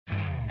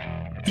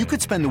You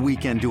could spend the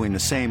weekend doing the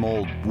same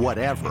old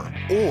whatever,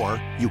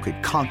 or you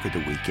could conquer the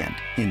weekend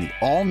in the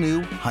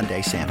all-new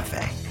Hyundai Santa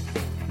Fe.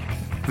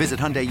 Visit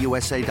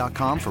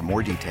HyundaiUSA.com for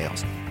more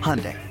details.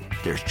 Hyundai,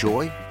 there's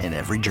joy in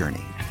every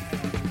journey.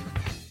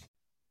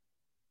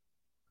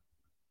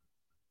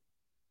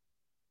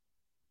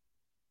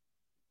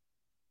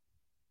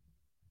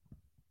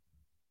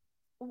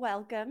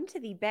 Welcome to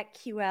the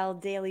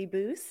BetQL Daily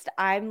Boost.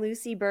 I'm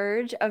Lucy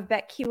Burge of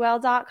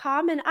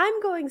BetQL.com, and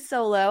I'm going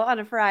solo on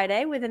a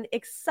Friday with an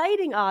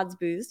exciting odds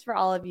boost for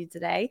all of you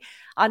today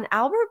on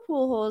Albert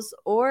Pujols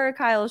or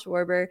Kyle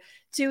Schwarber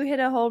to hit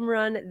a home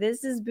run.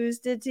 This is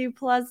boosted to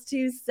plus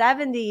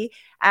 270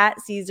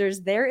 at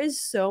Caesars. There is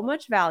so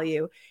much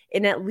value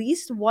in at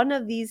least one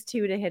of these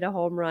two to hit a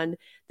home run.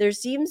 There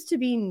seems to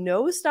be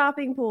no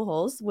stopping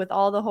Pujols with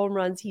all the home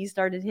runs he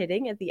started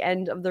hitting at the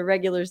end of the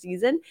regular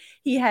season.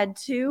 He had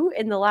 2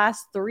 in the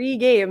last 3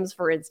 games,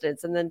 for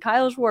instance. And then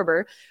Kyle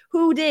Schwarber,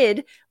 who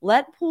did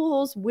let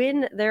Pujols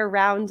win their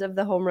round of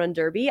the home run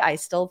derby, I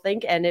still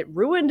think, and it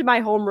ruined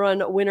my home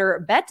run winner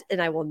bet, and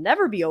I will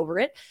never be over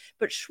it.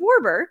 But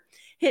Schwarber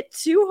hit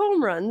 2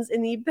 home runs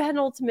in the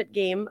penultimate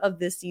game of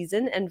this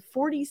season and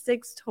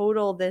 46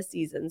 total this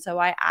season. So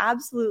I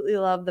absolutely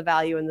love the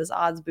value in this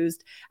odds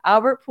boost.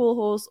 Albert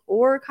Pujols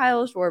or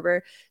Kyle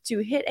Schwarber to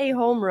hit a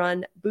home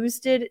run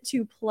boosted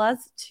to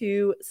plus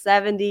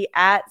 270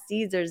 at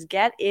Caesars.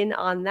 Get in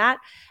on that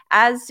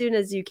as soon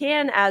as you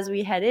can as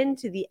we head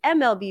into the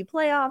MLB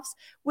playoffs,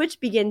 which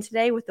begin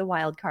today with the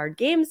wild card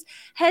games.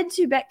 Head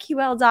to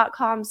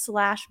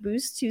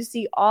betql.com/boost to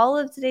see all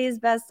of today's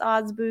best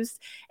odds boosts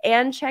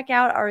and check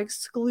out our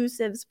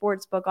exclusive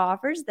sportsbook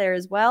offers there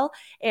as well.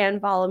 And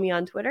follow me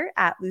on Twitter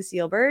at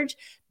Lucille Burge.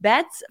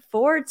 Bets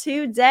for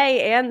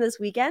today and this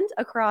weekend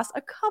across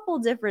a couple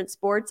different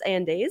sports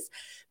and days.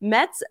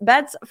 Mets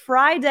bets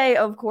Friday,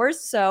 of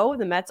course. So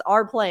the Mets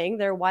are playing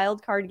their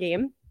wild card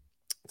game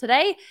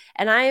today,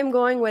 and I am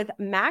going with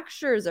Max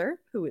Scherzer,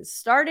 who is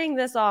starting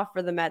this off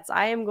for the Mets.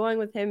 I am going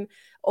with him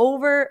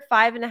over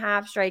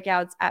 5.5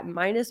 strikeouts at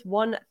minus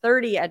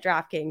 130 at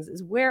DraftKings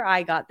is where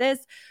I got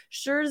this.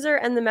 Scherzer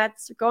and the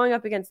Mets going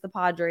up against the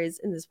Padres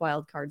in this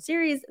wild card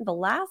series. The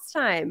last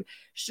time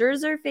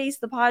Scherzer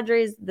faced the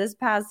Padres this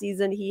past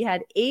season, he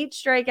had 8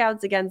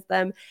 strikeouts against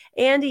them,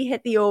 and he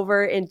hit the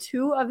over in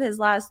 2 of his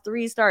last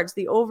 3 starts.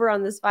 The over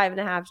on this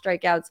 5.5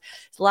 strikeouts,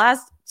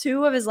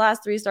 two of his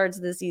last 3 starts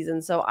of the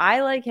season. So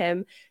I like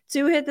him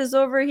to hit this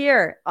over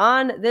here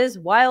on this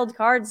wild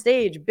card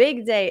stage.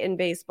 Big day in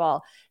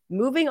baseball.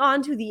 Moving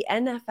on to the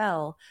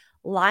NFL.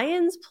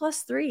 Lions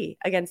plus 3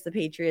 against the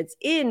Patriots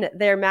in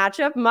their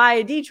matchup.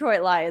 My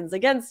Detroit Lions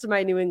against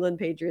my New England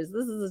Patriots.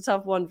 This is a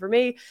tough one for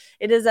me.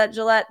 It is at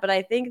Gillette, but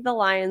I think the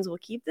Lions will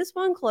keep this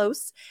one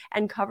close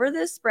and cover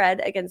this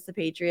spread against the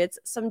Patriots.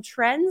 Some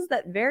trends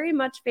that very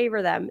much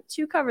favor them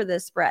to cover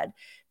this spread.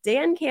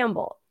 Dan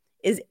Campbell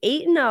is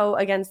 8-0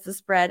 against the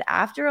spread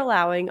after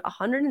allowing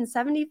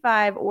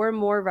 175 or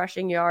more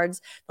rushing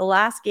yards the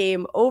last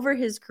game over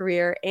his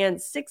career, and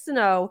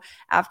 6-0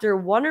 after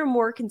 1 or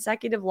more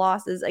consecutive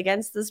losses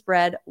against the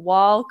spread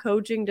while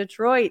coaching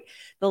Detroit.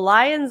 The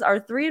Lions are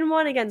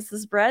 3-1 against the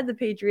spread. The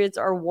Patriots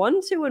are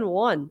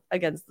 1-2-1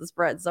 against the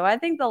spread. So I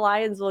think the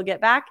Lions will get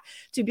back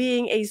to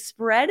being a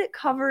spread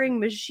covering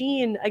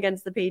machine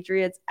against the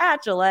Patriots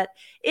at Gillette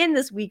in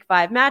this Week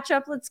 5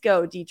 matchup. Let's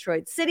go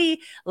Detroit City.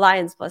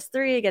 Lions plus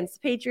 3 against the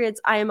Patriots.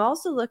 I am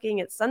also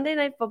looking at Sunday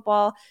Night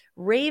Football,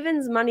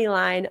 Ravens money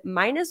line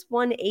minus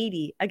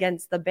 180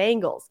 against the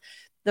Bengals.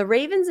 The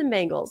Ravens and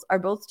Bengals are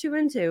both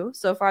 2-2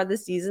 so far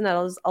this season,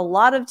 as a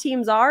lot of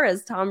teams are,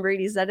 as Tom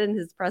Brady said in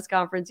his press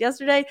conference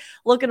yesterday.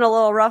 Looking a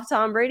little rough,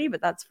 Tom Brady, but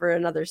that's for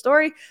another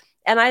story.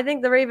 And I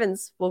think the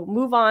Ravens will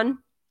move on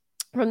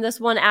from this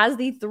one as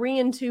the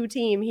 3-2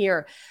 team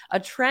here. A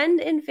trend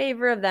in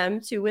favor of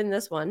them to win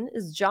this one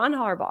is John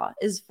Harbaugh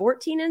is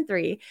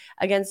 14-3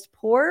 against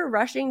poor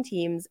rushing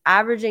teams,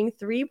 averaging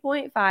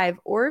 3.5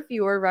 or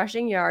fewer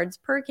rushing yards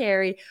per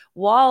carry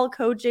while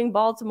coaching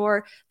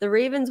Baltimore. The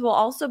Ravens will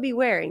also be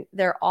wearing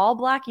their all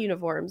black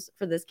uniforms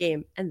for this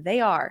game, and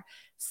they are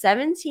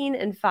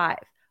 17-5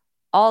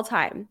 all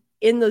time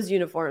in those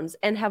uniforms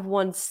and have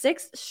won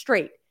 6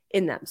 straight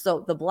in them.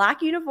 So the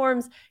black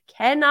uniforms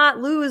cannot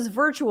lose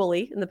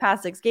virtually in the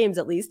past 6 games,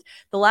 at least.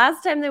 The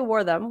last time they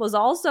wore them was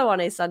also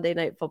on a Sunday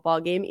Night Football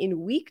game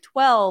in week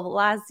 12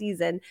 last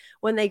season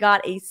when they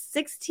got a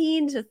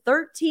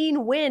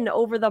 16-13 win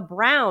over the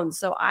Browns.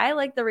 So I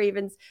like the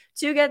Ravens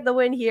to get the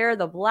win here.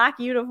 The black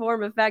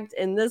uniform effect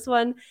in this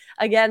one.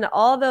 Again,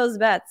 all those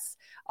bets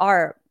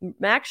are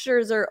Max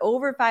Scherzer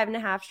over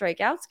 5.5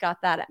 strikeouts.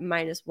 Got that at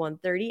minus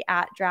 130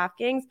 at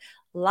DraftKings.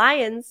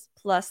 Lions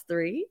plus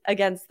 3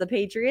 against the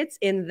Patriots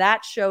in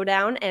that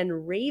showdown,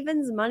 and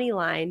Ravens money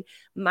line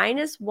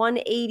minus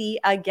 180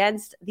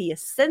 against the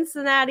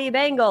Cincinnati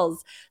Bengals.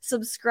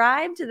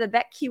 Subscribe to the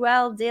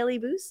BetQL Daily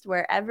Boost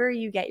wherever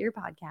you get your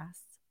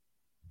podcasts.